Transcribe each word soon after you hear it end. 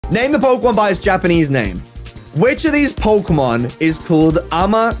Name the Pokemon by its Japanese name. Which of these Pokemon is called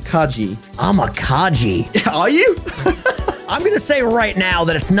Amakaji? Amakaji. Are you? I'm going to say right now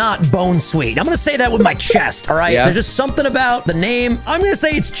that it's not Bone Sweet. I'm going to say that with my chest, all right? Yeah. There's just something about the name. I'm going to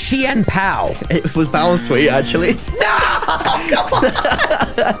say it's Chien Pao. It was Balance Sweet, actually. No! Come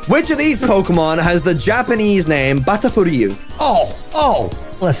on! Which of these Pokemon has the Japanese name Batafuryu? Oh,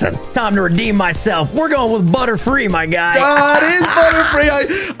 listen, time to redeem myself. We're going with Butterfree, my guy. God, it is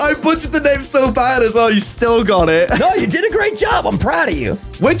Butterfree. I butchered the name so bad as well. You still got it. No, you did a great job. I'm proud of you.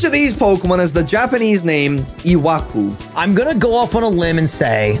 Which of these Pokemon has the Japanese name Iwaku? I'm going to go off on a limb and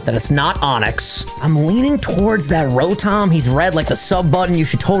say that it's not Onyx. I'm leaning towards that Rotom. He's red like the sub button. You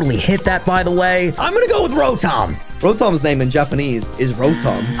should totally hit that, by the way. I'm going to go with Rotom. Rotom's name in Japanese is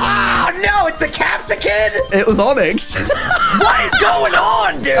Rotom. Ah, no, it's the Capsicum. It was Onyx. What is going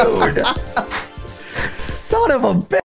on, dude? Son of a bitch.